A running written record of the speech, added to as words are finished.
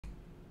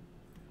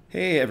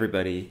Hey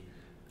everybody!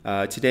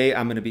 Today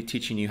I'm going to be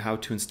teaching you how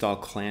to install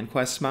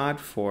ClanQuest mod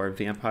for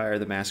Vampire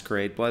the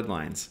Masquerade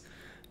Bloodlines.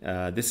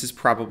 This is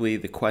probably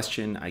the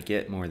question I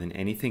get more than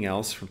anything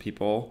else from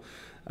people,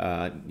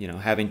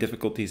 having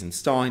difficulties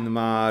installing the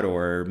mod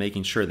or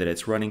making sure that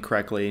it's running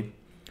correctly.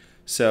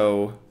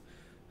 So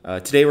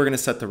today we're going to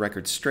set the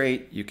record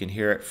straight. You can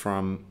hear it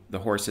from the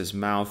horse's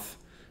mouth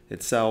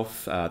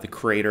itself, the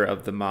creator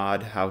of the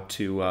mod, how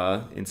to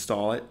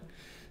install it.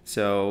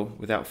 So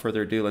without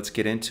further ado, let's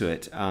get into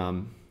it.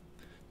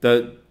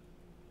 The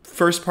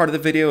first part of the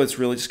video is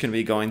really just going to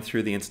be going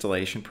through the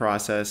installation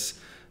process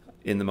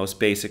in the most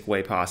basic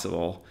way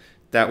possible.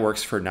 That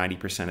works for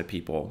 90% of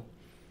people.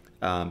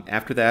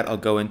 After that, I'll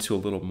go into a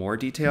little more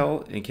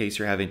detail in case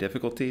you're having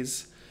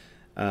difficulties.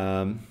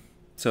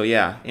 So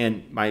yeah,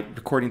 and my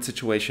recording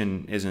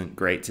situation isn't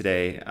great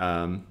today.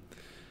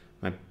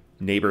 My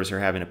neighbors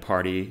are having a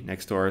party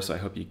next door, so I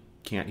hope you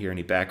can't hear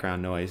any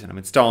background noise, and I'm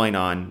installing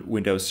on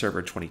Windows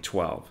Server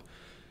 2012.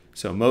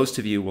 So most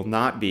of you will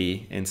not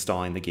be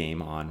installing the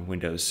game on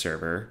Windows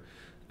Server,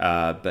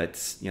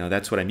 but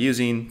that's what I'm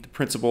using. The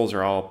principles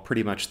are all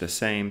pretty much the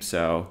same,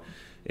 so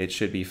it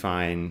should be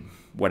fine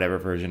whatever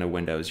version of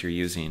Windows you're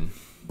using.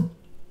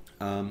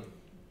 So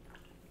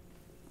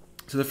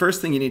the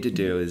first thing you need to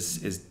do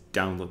is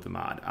download the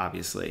mod,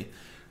 obviously.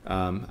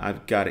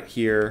 I've got it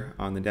here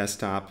on the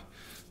desktop,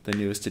 the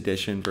newest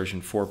edition,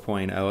 version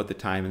 4.0 at the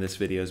time of this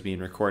video is being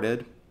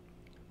recorded.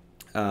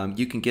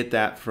 You can get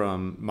that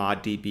from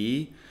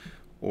ModDB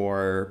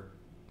or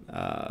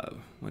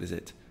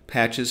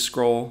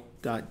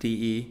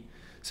patchesscroll.de.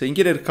 So you can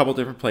get it a couple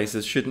different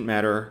places. Shouldn't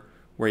matter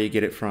where you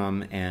get it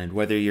from, and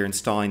whether you're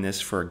installing this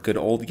for good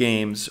old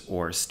games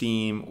or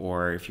Steam,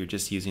 or if you're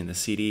just using the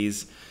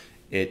CDs,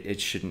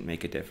 it shouldn't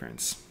make a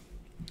difference.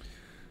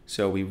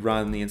 So we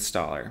run the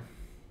installer,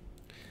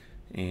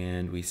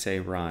 and we say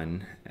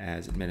run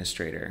as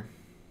administrator.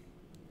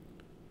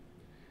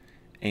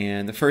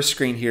 And the first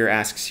screen here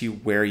asks you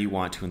where you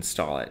want to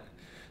install it.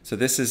 So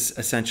this is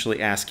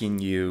essentially asking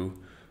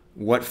you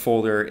what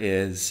folder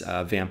is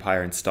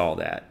Vampire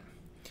installed at.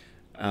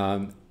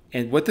 And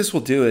what this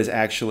will do is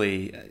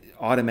actually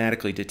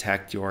automatically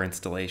detect your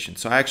installation.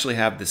 So I actually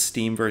have the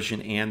Steam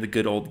version and the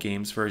Good Old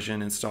Games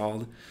version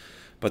installed,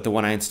 but the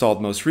one I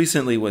installed most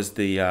recently was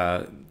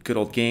the Good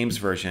Old Games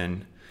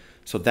version.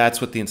 So that's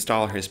what the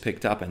installer has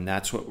picked up, and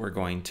that's what we're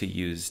going to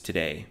use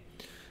today.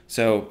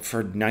 So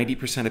for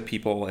 90% of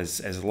people,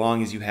 as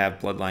long as you have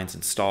Bloodlines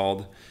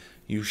installed,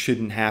 you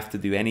shouldn't have to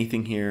do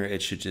anything here.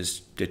 It should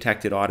just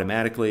detect it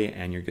automatically,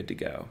 and you're good to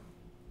go.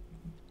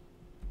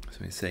 So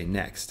we say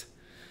next.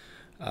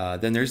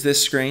 Then there's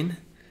this screen.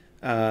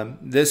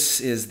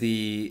 This is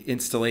the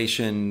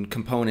installation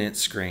component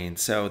screen.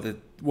 So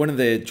one of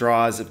the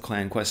draws of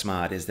ClanQuest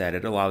Mod is that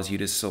it allows you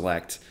to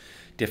select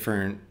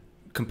different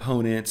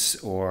components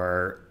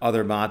or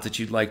other mods that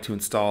you'd like to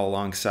install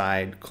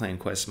alongside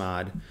ClanQuest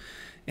Mod.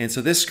 And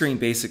so this screen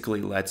basically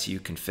lets you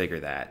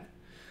configure that.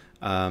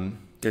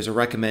 There's a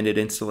recommended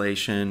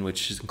installation,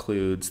 which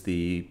includes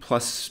the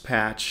Plus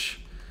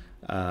patch,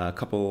 a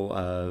couple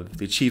of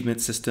the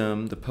achievement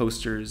system, the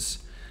posters,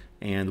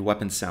 and the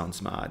weapon sounds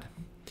mod.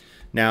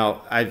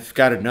 Now, I've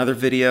got another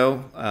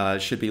video,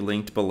 should be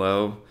linked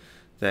below,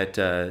 that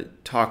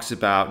talks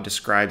about and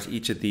describes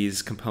each of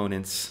these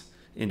components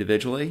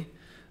individually.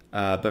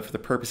 But for the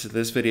purpose of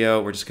this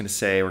video, we're just going to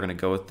say we're going to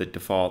go with the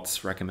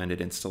defaults recommended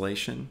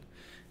installation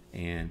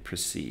and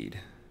proceed.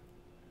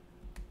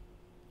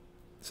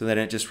 So then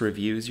it just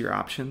reviews your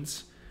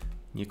options.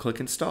 You click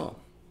install.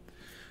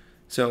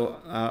 So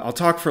I'll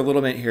talk for a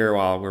little bit here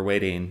while we're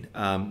waiting.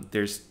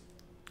 There's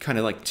kind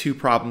of like two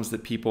problems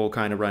that people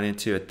kind of run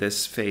into at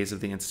this phase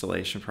of the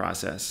installation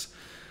process.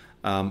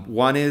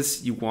 One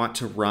is you want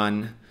to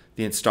run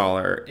the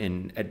installer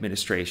in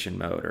administration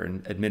mode or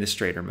in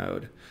administrator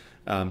mode.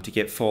 To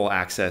get full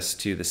access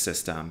to the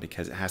system,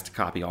 because it has to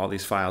copy all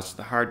these files to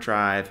the hard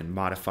drive and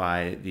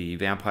modify the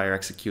Vampire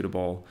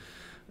executable.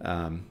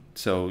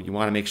 So you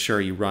want to make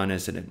sure you run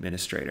as an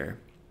administrator.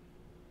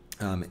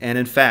 And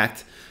in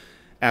fact,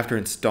 after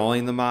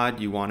installing the mod,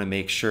 you want to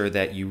make sure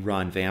that you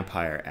run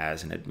Vampire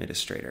as an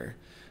administrator.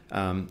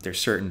 There's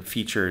certain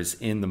features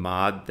in the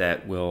mod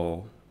that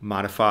will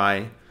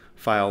modify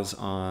files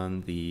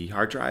on the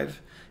hard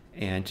drive.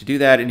 And to do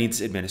that, it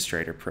needs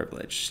administrator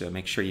privilege. So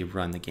make sure you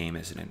run the game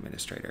as an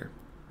administrator.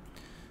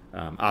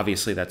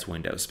 Obviously, that's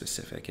Windows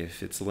specific.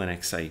 If it's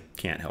Linux, I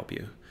can't help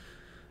you.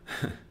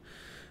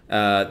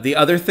 The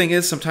other thing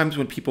is sometimes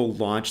when people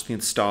launch the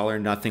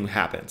installer, nothing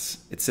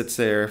happens. It sits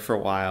there for a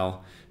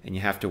while and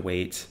you have to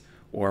wait.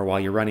 Or while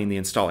you're running the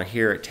installer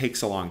here, it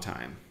takes a long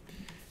time.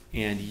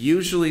 And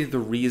usually the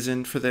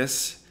reason for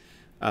this,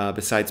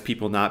 besides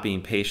people not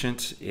being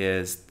patient,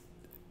 is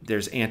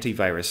there's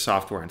antivirus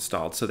software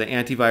installed. So the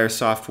antivirus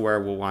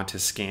software will want to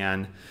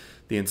scan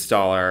the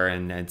installer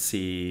and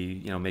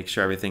see, make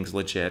sure everything's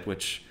legit,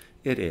 which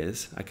it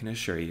is, I can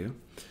assure you.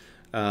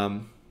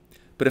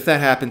 But if that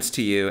happens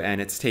to you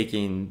and it's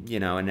taking,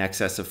 in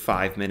excess of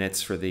 5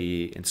 minutes for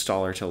the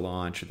installer to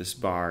launch, or this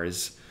bar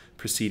is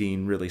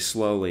proceeding really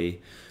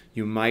slowly,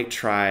 you might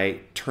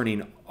try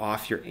turning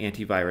off your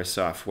antivirus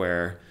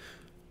software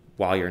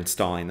while you're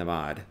installing the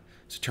mod.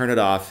 So turn it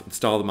off,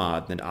 install the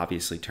mod, then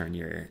obviously turn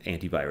your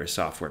antivirus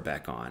software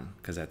back on,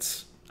 because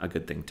that's a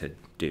good thing to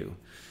do.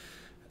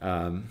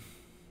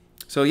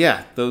 So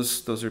yeah,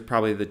 those are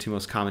probably the two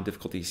most common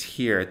difficulties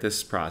here at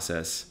this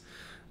process.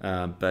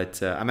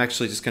 But I'm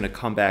actually just going to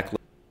come back.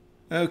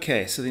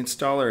 Okay, so the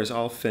installer is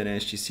all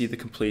finished. You see the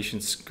completion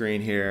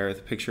screen here with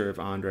a picture of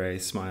Andre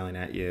smiling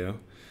at you.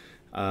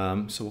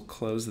 So we'll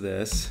close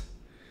this.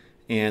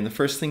 And the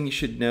first thing you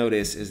should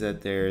notice is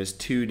that there's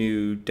two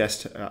new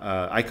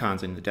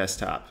icons in the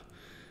desktop.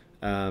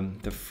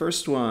 The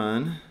first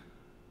one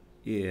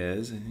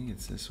is, I think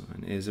it's this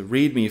one, is a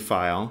README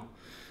file.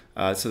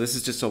 So this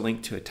is just a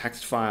link to a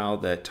text file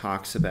that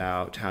talks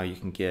about how you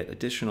can get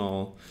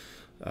additional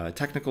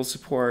technical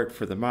support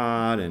for the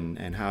mod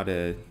and how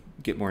to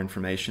get more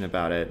information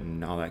about it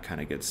and all that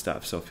kind of good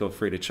stuff. So feel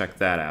free to check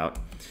that out.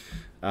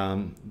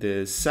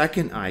 The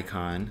second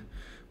icon,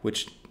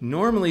 which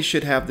normally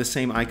should have the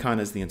same icon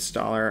as the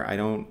installer, I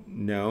don't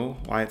know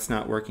why it's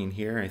not working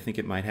here. I think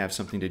it might have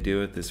something to do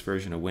with this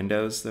version of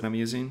Windows that I'm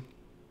using.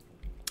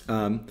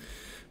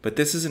 But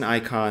this is an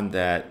icon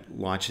that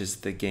launches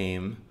the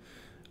game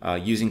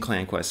using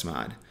ClanQuest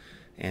mod.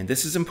 And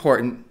this is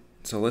important,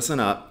 so listen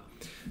up.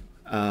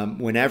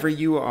 Whenever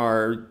you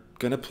are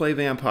going to play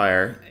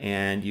Vampire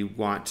and you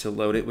want to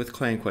load it with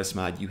ClanQuest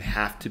mod, you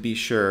have to be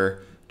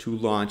sure to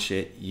launch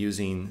it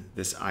using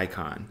this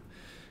icon.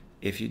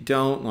 If you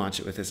don't launch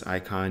it with this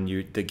icon,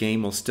 the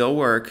game will still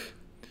work,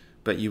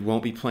 but you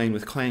won't be playing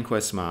with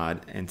ClanQuest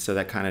mod, and so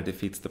that kind of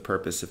defeats the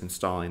purpose of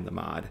installing the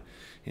mod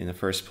in the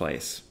first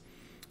place.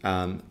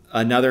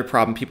 Another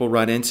problem people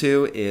run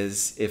into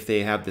is if they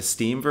have the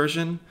Steam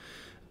version,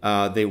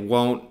 they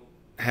won't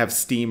have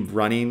Steam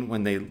running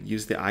when they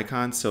use the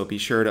icon, so be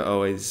sure to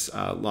always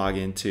log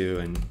into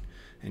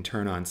and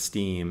turn on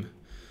Steam.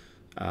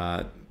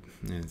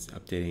 It's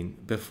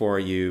updating before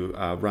you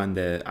run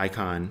the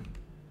icon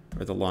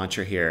or the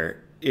launcher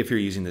here if you're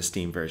using the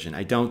Steam version.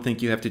 I don't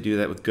think you have to do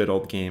that with Good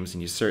Old Games,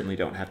 and you certainly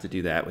don't have to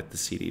do that with the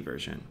CD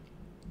version.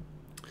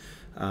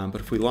 But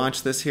if we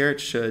launch this here, it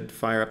should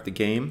fire up the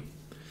game.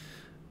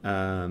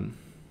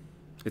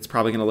 It's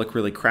probably going to look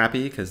really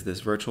crappy because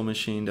this virtual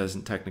machine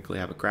doesn't technically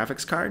have a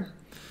graphics card,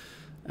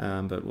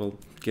 but we'll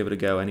give it a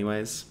go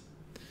anyways.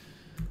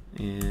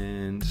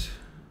 And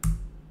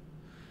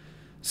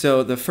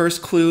so the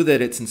first clue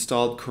that it's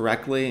installed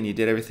correctly and you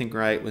did everything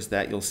right was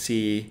that you'll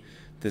see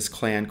this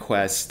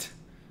ClanQuest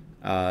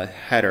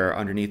header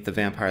underneath the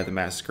Vampire the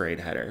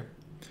Masquerade header.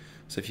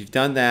 So if you've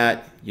done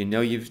that, you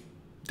know you've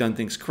done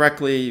things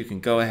correctly, you can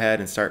go ahead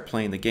and start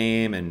playing the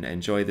game and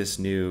enjoy this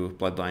new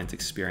Bloodlines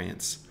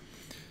experience.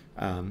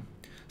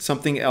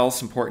 Something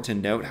else important to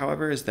note,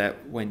 however, is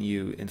that when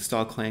you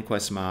install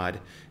ClanQuest mod,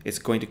 it's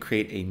going to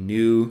create a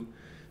new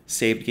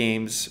saved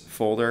games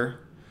folder,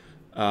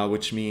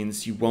 which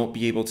means you won't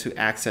be able to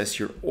access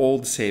your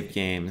old saved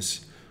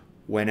games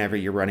whenever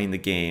you're running the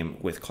game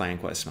with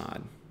ClanQuest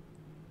mod.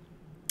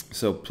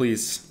 So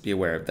please be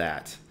aware of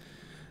that.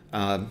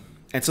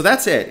 And so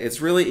that's it.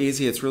 It's really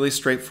easy. It's really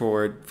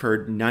straightforward.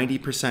 For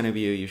 90% of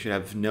you, you should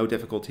have no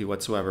difficulty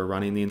whatsoever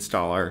running the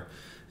installer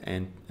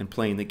and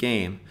playing the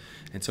game.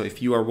 And so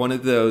if you are one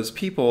of those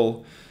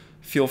people,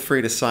 feel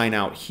free to sign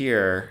out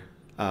here.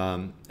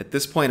 At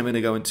this point, I'm going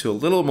to go into a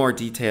little more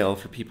detail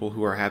for people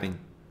who are having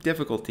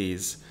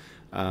difficulties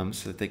so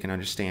that they can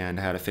understand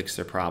how to fix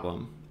their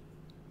problem.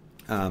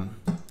 Let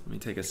me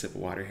take a sip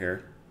of water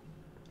here.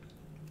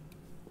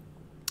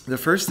 The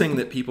first thing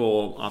that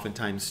people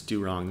oftentimes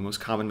do wrong, the most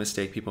common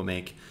mistake people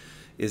make,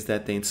 is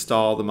that they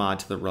install the mod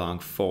to the wrong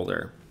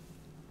folder.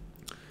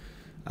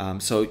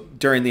 So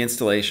during the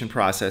installation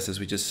process, as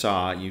we just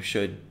saw, you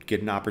should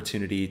get an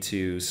opportunity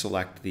to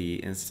select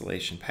the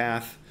installation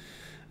path.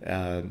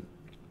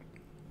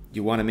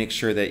 You want to make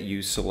sure that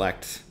you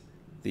select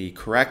the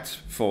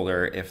correct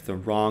folder if the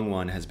wrong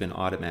one has been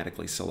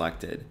automatically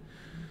selected.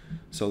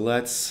 So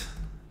let's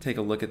take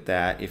a look at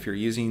that. If you're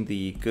using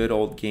the Good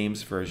Old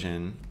Games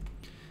version,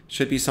 it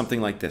should be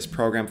something like this: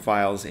 Program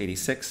Files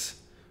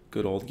 86,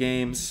 Good Old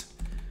Games,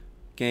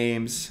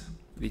 Games,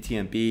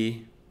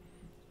 VTMB,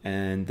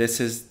 and this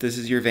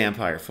is your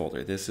Vampire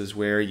folder. This is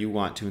where you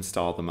want to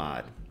install the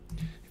mod.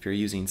 If you're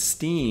using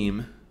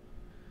Steam,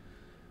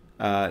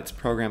 it's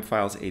Program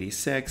Files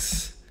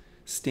 86,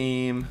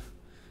 Steam,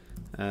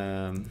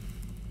 Steam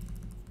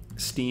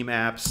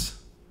Apps,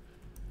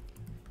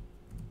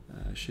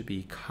 should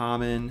be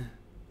Common,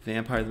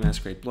 Vampire the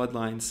Masquerade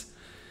Bloodlines.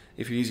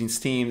 If you're using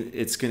Steam,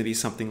 it's going to be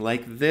something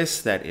like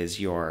this that is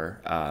your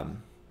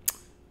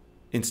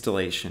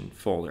installation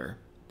folder.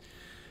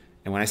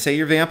 And when I say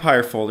your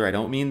Vampire folder, I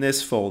don't mean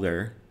this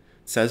folder.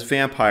 It says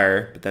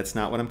Vampire, but that's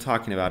not what I'm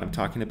talking about. I'm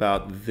talking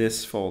about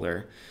this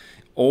folder.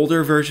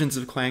 Older versions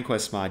of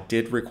ClanQuest mod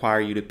did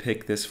require you to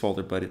pick this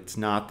folder, but it's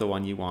not the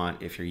one you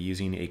want if you're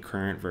using a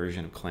current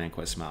version of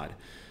ClanQuest mod.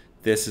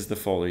 This is the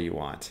folder you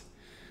want.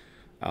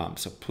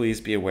 So please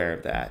be aware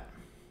of that.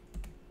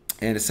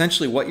 And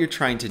essentially what you're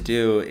trying to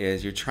do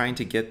is you're trying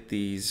to get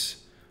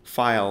these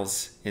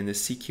files in the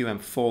CQM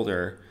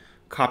folder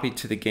copied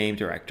to the game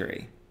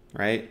directory,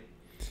 right?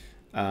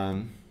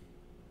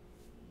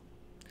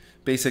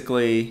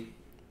 Basically,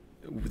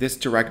 this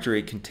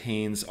directory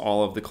contains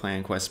all of the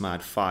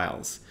ClanQuest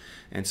files.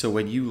 And so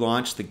when you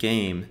launch the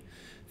game,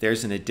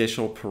 there's an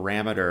additional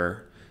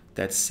parameter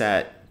that's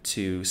set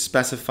to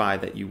specify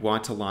that you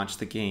want to launch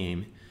the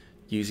game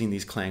using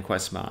these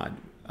ClanQuest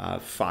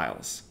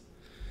files.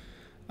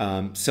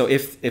 So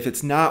if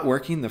it's not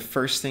working, the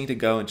first thing to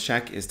go and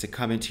check is to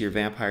come into your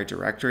Vampire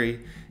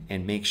directory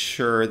and make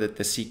sure that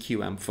the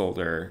CQM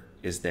folder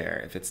is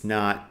there. If it's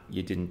not,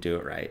 you didn't do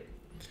it right.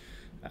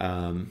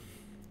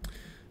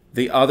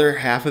 The other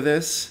half of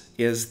this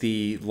is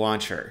the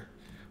launcher.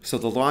 So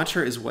the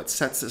launcher is what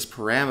sets this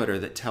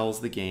parameter that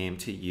tells the game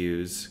to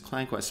use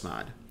ClanQuest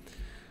mod.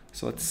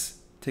 So let's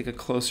take a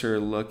closer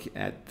look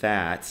at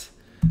that.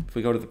 If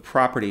we go to the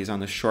properties on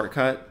the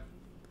shortcut,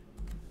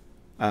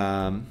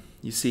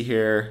 you see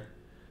here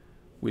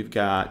we've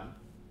got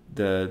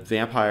the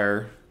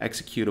Vampire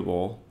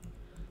executable,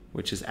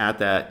 which is at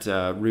that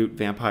root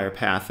Vampire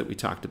path that we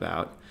talked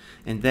about.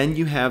 And then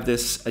you have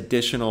this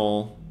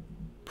additional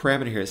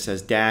parameter here that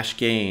says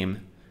 -game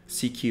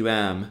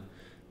CQM.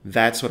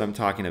 That's what I'm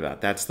talking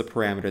about. That's the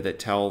parameter that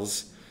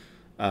tells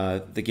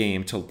the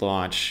game to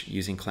launch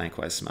using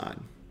ClanQuest mod.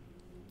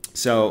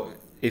 So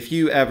if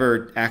you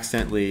ever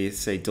accidentally,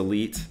 say,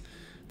 delete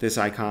this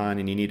icon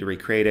and you need to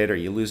recreate it, or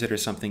you lose it or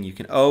something, you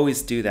can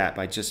always do that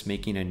by just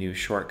making a new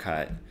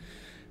shortcut.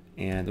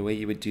 And the way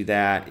you would do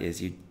that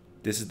is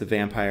this is the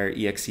Vampire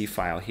exe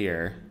file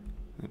here.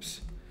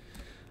 Oops.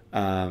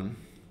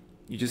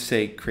 You just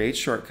say create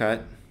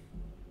shortcut.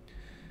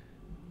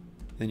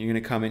 Then you're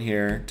going to come in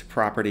here to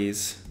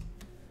properties,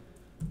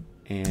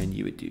 and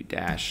you would do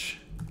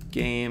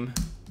 -game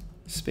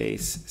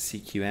space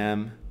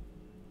CQM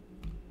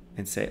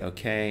and say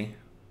OK.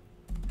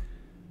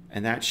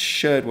 And that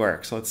should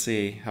work. So let's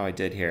see how I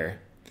did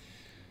here.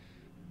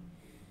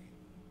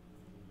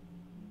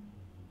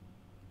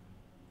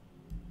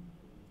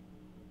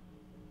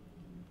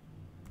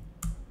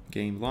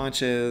 Game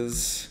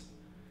launches,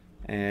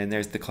 and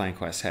there's the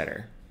ClanQuest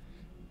header.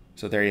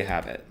 So there you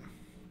have it.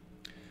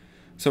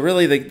 So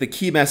really the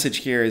key message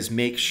here is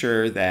make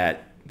sure that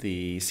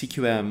the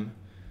CQM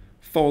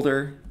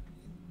folder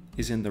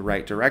is in the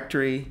right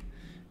directory,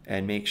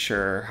 and make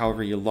sure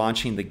however you're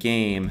launching the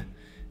game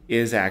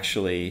is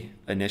actually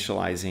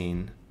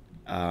initializing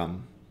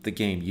the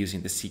game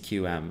using the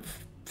CQM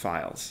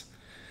files.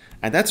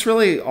 And that's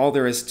really all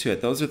there is to it.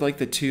 Those are like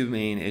the two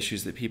main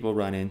issues that people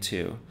run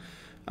into.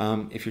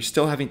 If you're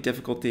still having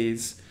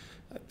difficulties,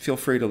 feel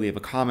free to leave a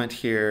comment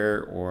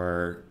here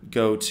or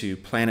go to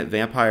Planet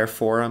Vampire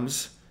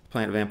forums,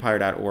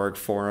 planetvampire.org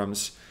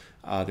forums.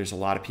 There's a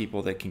lot of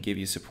people that can give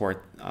you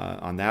support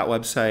on that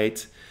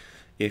website.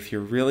 If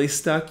you're really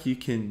stuck, you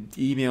can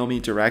email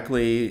me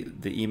directly.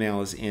 The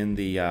email is in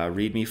the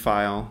README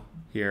file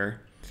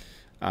here.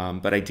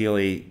 But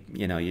ideally,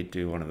 you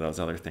do one of those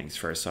other things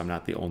first, so I'm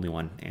not the only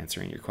one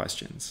answering your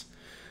questions.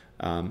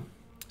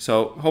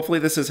 So hopefully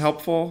this is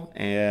helpful,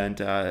 and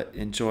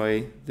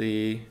enjoy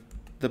the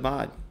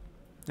mod.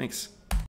 Thanks.